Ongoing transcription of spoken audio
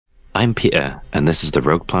I'm Peter, and this is the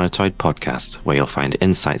RoguePlanetoid Podcast, where you'll find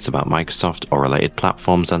insights about Microsoft or related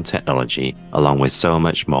platforms and technology, along with so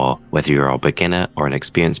much more, whether you're a beginner or an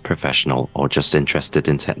experienced professional or just interested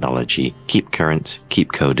in technology. Keep current,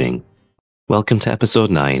 keep coding. Welcome to episode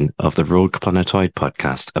 9 of the RoguePlanetoid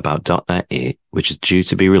Podcast about .NET 8, which is due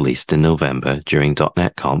to be released in November during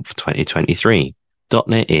 .NET Conf 2023.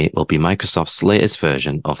 .NET 8 will be Microsoft's latest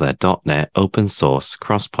version of their .NET open source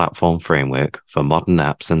cross-platform framework for modern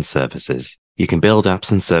apps and services. You can build apps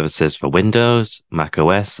and services for Windows,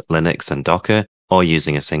 macOS, Linux, and Docker, or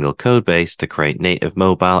using a single codebase to create native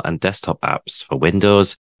mobile and desktop apps for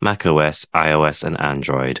Windows, macOS, iOS, and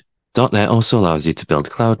Android. .NET also allows you to build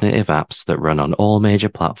cloud-native apps that run on all major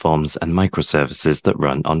platforms and microservices that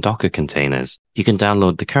run on Docker containers. You can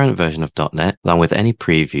download the current version of .NET along with any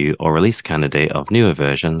preview or release candidate of newer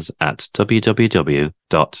versions at www.dot.net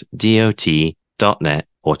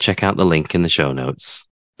or check out the link in the show notes.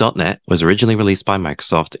 .NET was originally released by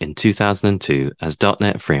Microsoft in 2002 as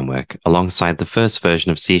 .NET Framework alongside the first version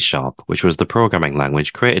of C#, which was the programming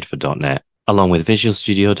language created for .NET, along with Visual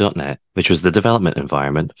Studio.NET, which was the development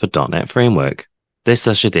environment for .NET Framework. This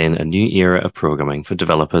ushered in a new era of programming for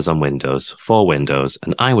developers on Windows, for Windows,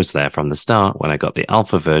 and I was there from the start when I got the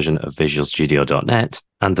alpha version of Visual Studio.NET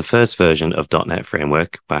and the first version of .NET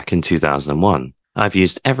Framework back in 2001. I've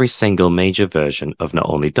used every single major version of not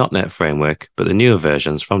only .NET Framework, but the newer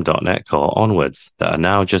versions from .NET Core onwards that are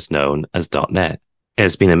now just known as .NET. It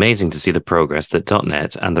has been amazing to see the progress that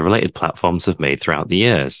 .NET and the related platforms have made throughout the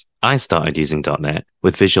years. I started using .NET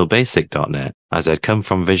with Visual Basic.NET as I'd come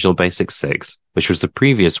from Visual Basic 6, which was the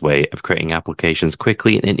previous way of creating applications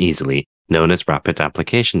quickly and easily, known as rapid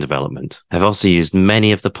application development. I've also used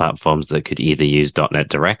many of the platforms that could either use .NET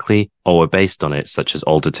directly or were based on it, such as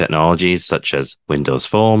older technologies such as Windows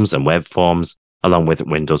Forms and Web Forms, along with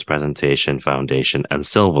Windows Presentation, Foundation, and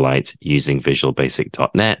Silverlight using Visual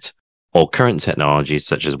Basic.NET, or current technologies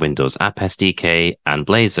such as Windows App SDK and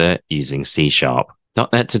Blazor using C#.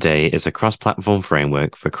 .NET today is a cross-platform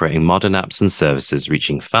framework for creating modern apps and services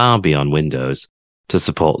reaching far beyond Windows to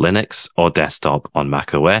support Linux or desktop on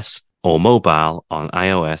macOS or mobile on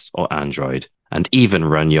iOS or Android, and even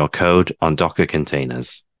run your code on Docker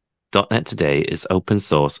containers. .NET today is open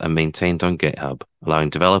source and maintained on GitHub, allowing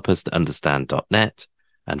developers to understand .NET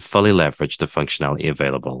and fully leverage the functionality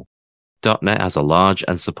available. .NET has a large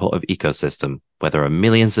and supportive ecosystem where there are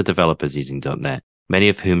millions of developers using .NET, many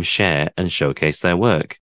of whom share and showcase their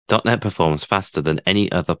work. .NET performs faster than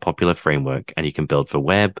any other popular framework, and you can build for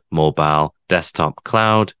web, mobile, desktop,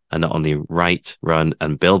 cloud, and not only write, run,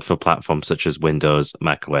 and build for platforms such as Windows,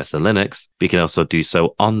 macOS, and Linux, but you can also do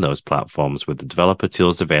so on those platforms with the developer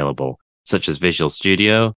tools available, such as Visual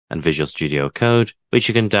Studio and Visual Studio Code, which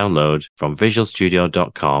you can download from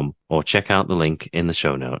visualstudio.com or check out the link in the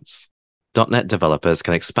show notes. .NET developers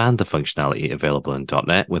can expand the functionality available in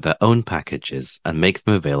 .NET with their own packages and make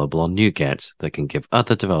them available on NuGet that can give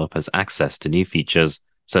other developers access to new features,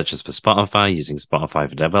 such as for Spotify using Spotify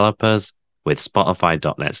for Developers with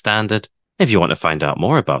Spotify.NET Standard. If you want to find out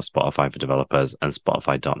more about Spotify for Developers and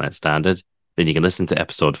Spotify.NET Standard, then you can listen to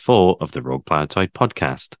episode 4 of the RoguePlanetoid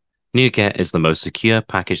Podcast. NuGet is the most secure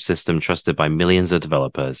package system trusted by millions of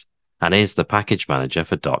developers and is the package manager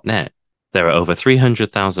for .NET. There are over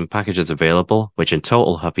 300,000 packages available, which in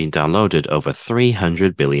total have been downloaded over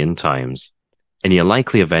 300 billion times. In your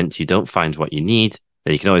likely event you don't find what you need,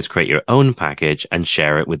 then you can always create your own package and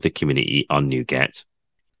share it with the community on NuGet.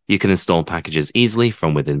 You can install packages easily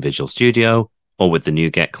from within Visual Studio or with the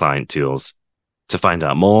NuGet client tools. To find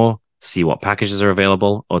out more, see what packages are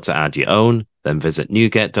available, or to add your own, then visit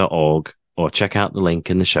nuget.org or check out the link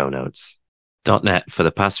in the show notes. .NET for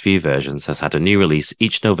the past few versions has had a new release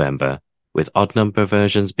each November, with odd number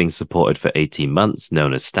versions being supported for 18 months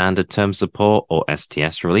known as Standard Term Support or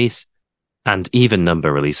STS release, and even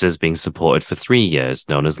number releases being supported for 3 years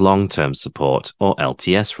known as Long Term Support or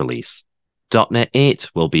LTS release. .NET 8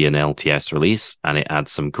 will be an LTS release, and it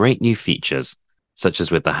adds some great new features, such as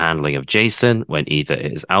with the handling of JSON when either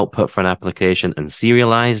it is output for an application and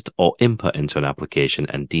serialized or input into an application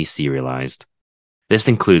and deserialized. This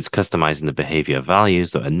includes customizing the behavior of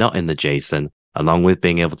values that are not in the JSON, along with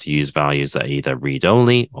being able to use values that are either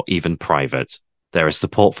read-only or even private. There is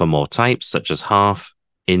support for more types such as half,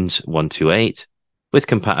 int 128, with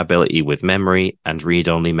compatibility with memory and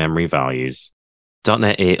read-only memory values.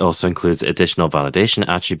 .NET 8 also includes additional validation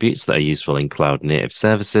attributes that are useful in cloud-native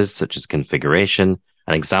services such as configuration,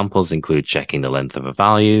 and examples include checking the length of a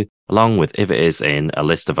value, along with if it is in a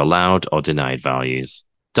list of allowed or denied values.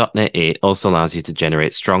 .NET 8 also allows you to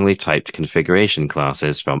generate strongly typed configuration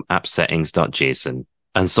classes from appsettings.json.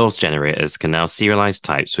 And source generators can now serialize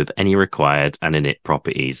types with any required and init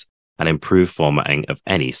properties and improve formatting of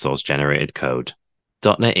any source-generated code.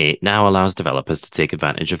 .NET 8 now allows developers to take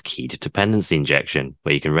advantage of keyed dependency injection,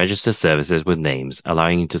 where you can register services with names,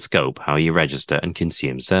 allowing you to scope how you register and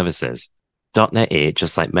consume services. .NET 8,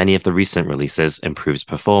 just like many of the recent releases, improves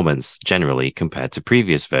performance generally compared to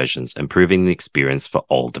previous versions, improving the experience for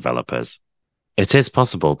all developers. It is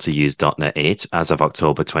possible to use .NET 8 as of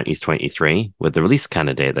October 2023 with the release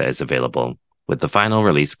candidate that is available, with the final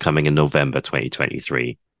release coming in November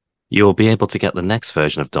 2023. You will be able to get the next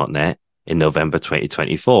version of .NET in November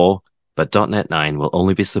 2024, but .NET 9 will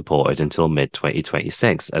only be supported until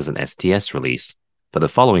mid-2026 as an STS release. For the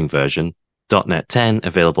following version, .NET 10,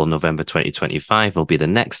 available November 2025, will be the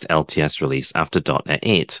next LTS release after .NET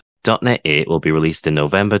 8. .NET 8 will be released in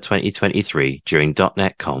November 2023 during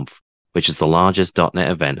 .NET Conf, which is the largest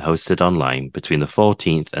 .NET event hosted online between the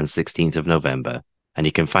 14th and 16th of November, and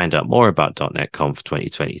you can find out more about .NET Conf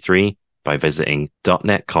 2023 by visiting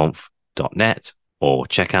 .NETconf.net or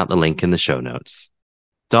check out the link in the show notes.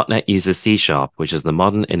 .NET uses C#, which is the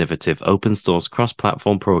modern, innovative, open-source,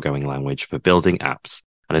 cross-platform programming language for building apps,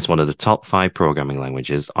 and is one of the top 5 programming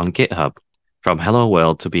languages on GitHub. From Hello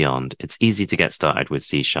World to beyond, it's easy to get started with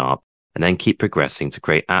C# and then keep progressing to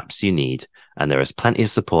create apps you need, and there is plenty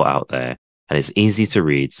of support out there, and it's easy to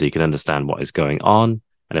read so you can understand what is going on,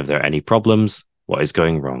 and if there are any problems, what is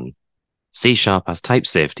going wrong. C# has type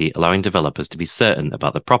safety, allowing developers to be certain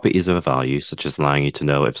about the properties of a value, such as allowing you to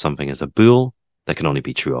know if something is a bool, that can only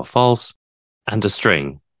be true or false, and a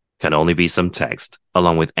string can only be some text,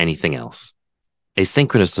 along with anything else.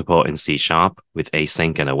 Asynchronous support in C# with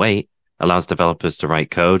async and await allows developers to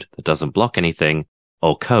write code that doesn't block anything,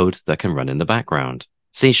 or code that can run in the background.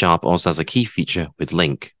 C# also has a key feature with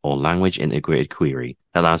LINQ, or Language Integrated Query,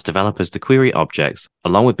 that allows developers to query objects,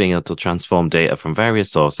 along with being able to transform data from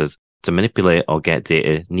various sources to manipulate or get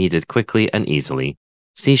data needed quickly and easily.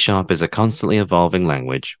 C# is a constantly evolving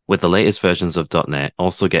language, with the latest versions of .NET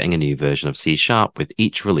also getting a new version of C# with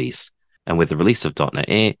each release, and with the release of .NET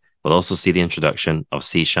 8, we'll also see the introduction of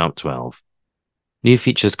C# 12. New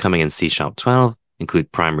features coming in C# 12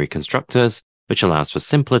 include primary constructors, which allows for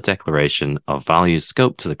simpler declaration of values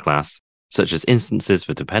scoped to the class, such as instances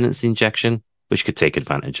for dependency injection, which could take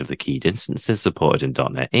advantage of the keyed instances supported in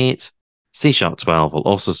 .NET 8. C# 12 will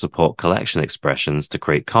also support collection expressions to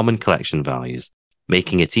create common collection values,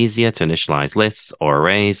 making it easier to initialize lists or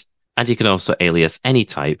arrays, and you can also alias any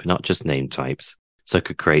type, not just name types, so it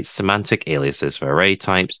could create semantic aliases for array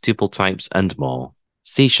types, tuple types, and more.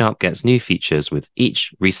 C# gets new features with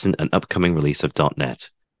each recent and upcoming release of .NET,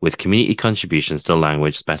 with community contributions to the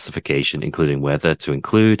language specification, including whether to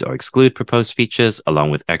include or exclude proposed features, along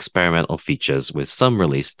with experimental features with some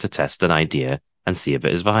released to test an idea and see if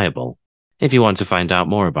it is viable. If you want to find out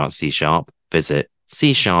more about C#, visit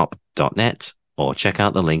csharp.net or check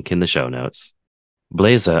out the link in the show notes.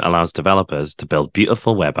 Blazor allows developers to build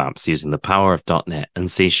beautiful web apps using the power of .NET and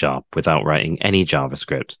C# without writing any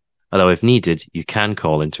JavaScript, although if needed, you can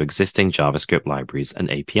call into existing JavaScript libraries and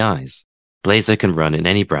APIs. Blazor can run in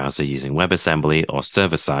any browser using WebAssembly or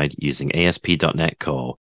server-side using ASP.NET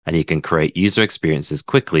Core, and you can create user experiences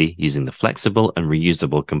quickly using the flexible and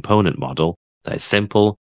reusable component model that is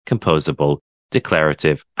simple, composable,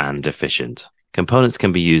 declarative, and efficient. Components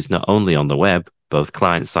can be used not only on the web, both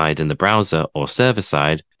client-side in the browser or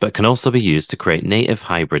server-side, but can also be used to create native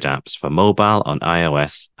hybrid apps for mobile on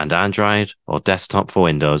iOS and Android, or desktop for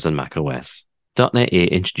Windows and macOS. .NET 8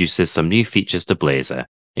 introduces some new features to Blazor,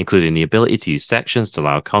 including the ability to use sections to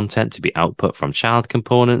allow content to be output from child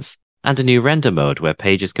components, and a new render mode where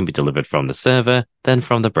pages can be delivered from the server, then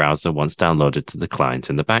from the browser once downloaded to the client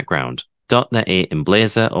in the background. .NET 8 in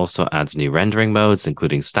Blazor also adds new rendering modes,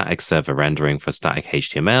 including static server rendering for static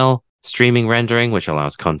HTML, streaming rendering, which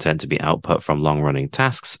allows content to be output from long-running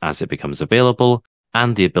tasks as it becomes available,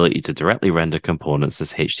 and the ability to directly render components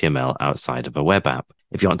as HTML outside of a web app.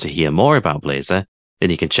 If you want to hear more about Blazor, then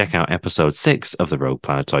you can check out episode 6 of the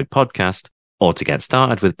RoguePlanetoid Podcast, or to get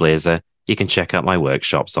started with Blazor, you can check out my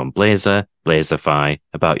workshops on Blazor, Blazorify,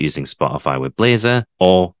 about using Spotify with Blazor,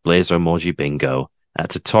 or Blazor Emoji Bingo at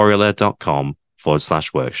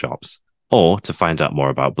tutorialr.com/workshops. Or to find out more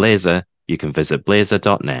about Blazor, you can visit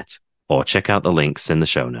blazor.net or check out the links in the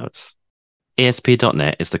show notes.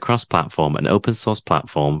 ASP.NET is the cross-platform and open-source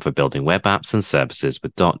platform for building web apps and services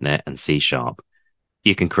with .NET and C#.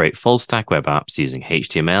 You can create full-stack web apps using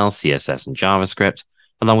HTML, CSS, and JavaScript,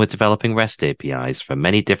 along with developing REST APIs for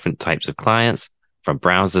many different types of clients, from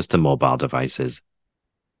browsers to mobile devices.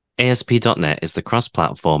 ASP.NET is the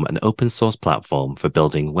cross-platform and open-source platform for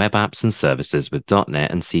building web apps and services with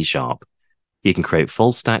 .NET and C#. You can create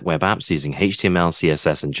full-stack web apps using HTML,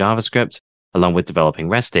 CSS, and JavaScript, along with developing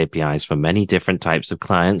REST APIs for many different types of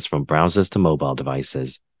clients from browsers to mobile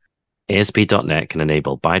devices. ASP.NET can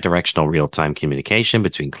enable bidirectional real-time communication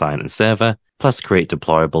between client and server, plus create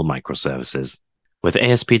deployable microservices. With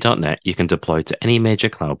ASP.NET, you can deploy to any major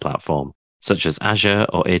cloud platform, such as Azure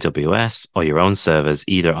or AWS, or your own servers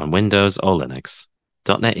either on Windows or Linux.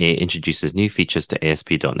 .NET 8 introduces new features to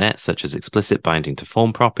ASP.NET, such as explicit binding to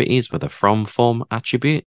form properties with a from form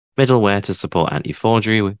attribute, middleware to support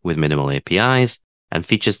anti-forgery with minimal APIs, and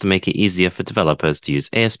features to make it easier for developers to use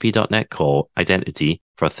ASP.NET Core identity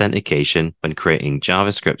for authentication when creating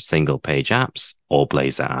JavaScript single-page apps or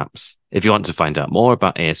Blazor apps. If you want to find out more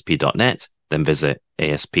about ASP.NET, then visit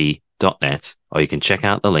ASP.NET, or you can check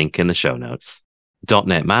out the link in the show notes.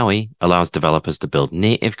 .NET MAUI allows developers to build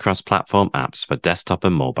native cross-platform apps for desktop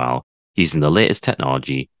and mobile using the latest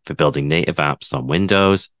technology for building native apps on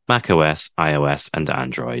Windows, macOS, iOS, and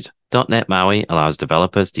Android. .NET MAUI allows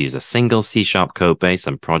developers to use a single C# codebase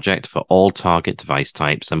and project for all target device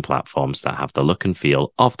types and platforms that have the look and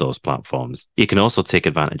feel of those platforms. You can also take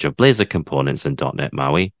advantage of Blazor components in .NET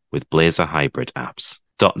MAUI with Blazor hybrid apps.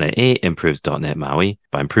 .NET 8 improves .NET MAUI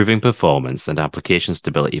by improving performance and application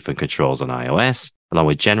stability for controls on iOS, along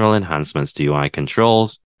with general enhancements to UI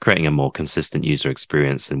controls, creating a more consistent user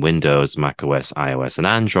experience in Windows, macOS, iOS, and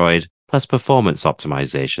Android, plus performance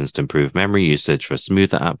optimizations to improve memory usage for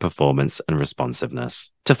smoother app performance and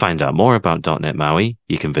responsiveness. To find out more about .NET MAUI,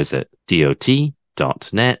 you can visit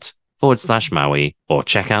dot.net/MAUI or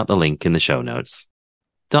check out the link in the show notes.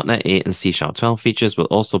 .NET 8 and C# 12 features will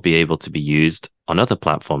also be able to be used on other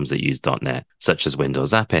platforms that use .NET, such as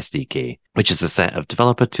Windows App SDK, which is a set of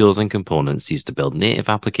developer tools and components used to build native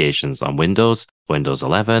applications on Windows, Windows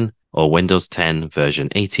 11, or Windows 10 version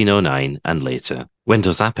 1809 and later.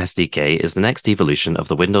 Windows App SDK is the next evolution of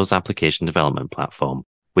the Windows application development platform,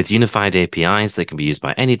 with unified APIs that can be used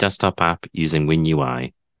by any desktop app using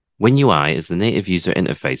WinUI. WinUI is the native user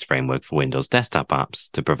interface framework for Windows desktop apps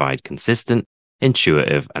to provide consistent,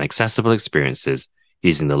 intuitive, and accessible experiences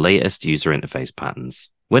using the latest user interface patterns.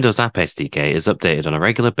 Windows App SDK is updated on a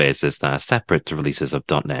regular basis that are separate to releases of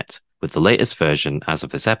 .NET, with the latest version as of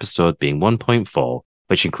this episode being 1.4,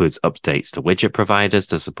 which includes updates to widget providers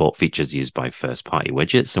to support features used by first-party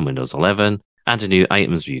widgets in Windows 11, and a new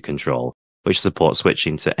items view control, which supports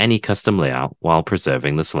switching to any custom layout while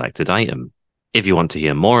preserving the selected item. If you want to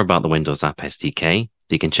hear more about the Windows App SDK,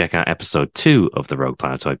 you can check out episode 2 of the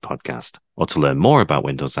Planetoid Podcast, or to learn more about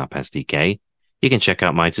Windows App SDK, you can check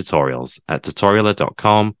out my tutorials at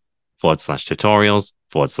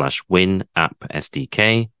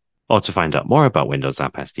tutorialr.com/tutorials/winappsdk, or to find out more about Windows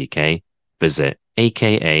App SDK, visit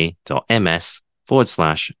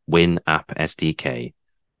aka.ms/winappsdk,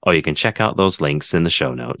 or you can check out those links in the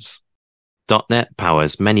show notes. .NET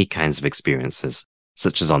powers many kinds of experiences,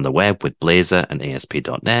 such as on the web with Blazor and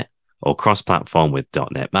ASP.NET, or cross-platform with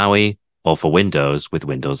 .NET MAUI, or for Windows with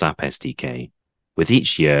Windows App SDK. With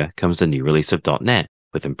each year comes a new release of .NET,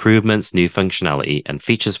 with improvements, new functionality, and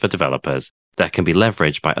features for developers that can be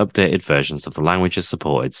leveraged by updated versions of the languages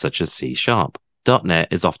supported, such as C#. .NET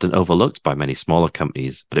is often overlooked by many smaller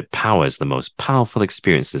companies, but it powers the most powerful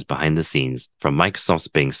experiences behind the scenes, from Microsoft's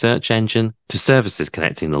Bing search engine to services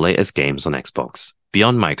connecting the latest games on Xbox.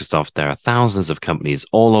 Beyond Microsoft, there are thousands of companies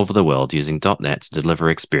all over the world using .NET to deliver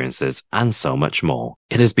experiences and so much more.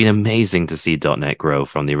 It has been amazing to see .NET grow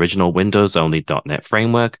from the original Windows-only .NET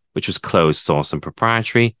framework, which was closed source and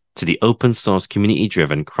proprietary, to the open source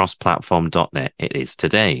community-driven cross-platform .NET it is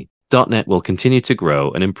today. .NET will continue to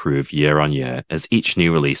grow and improve year on year as each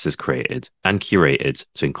new release is created and curated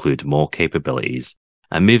to include more capabilities.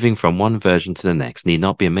 And moving from one version to the next need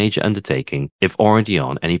not be a major undertaking if already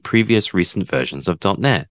on any previous recent versions of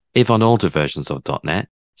 .NET. If on older versions of .NET,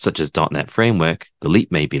 such as .NET Framework, the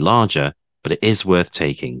leap may be larger, but it is worth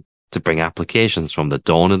taking to bring applications from the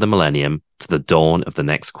dawn of the millennium to the dawn of the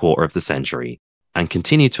next quarter of the century, and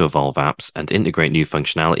continue to evolve apps and integrate new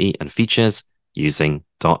functionality and features using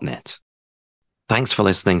 .NET. Thanks for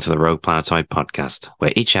listening to the RoguePlanetoid Podcast,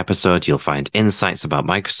 where each episode you'll find insights about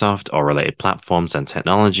Microsoft or related platforms and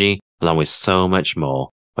technology, along with so much more,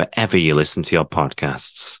 wherever you listen to your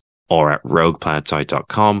podcasts, or at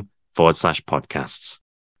RoguePlanetoid.com/podcasts.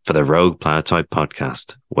 For the RoguePlanetoid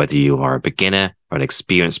Podcast, whether you are a beginner or an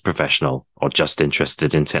experienced professional or just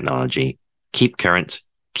interested in technology, keep current,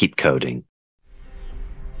 keep coding.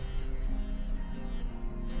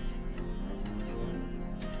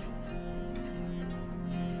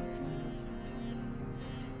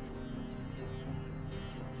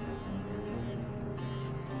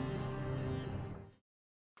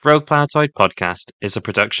 RoguePlanetoid Podcast is a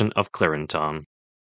production of Clirenton.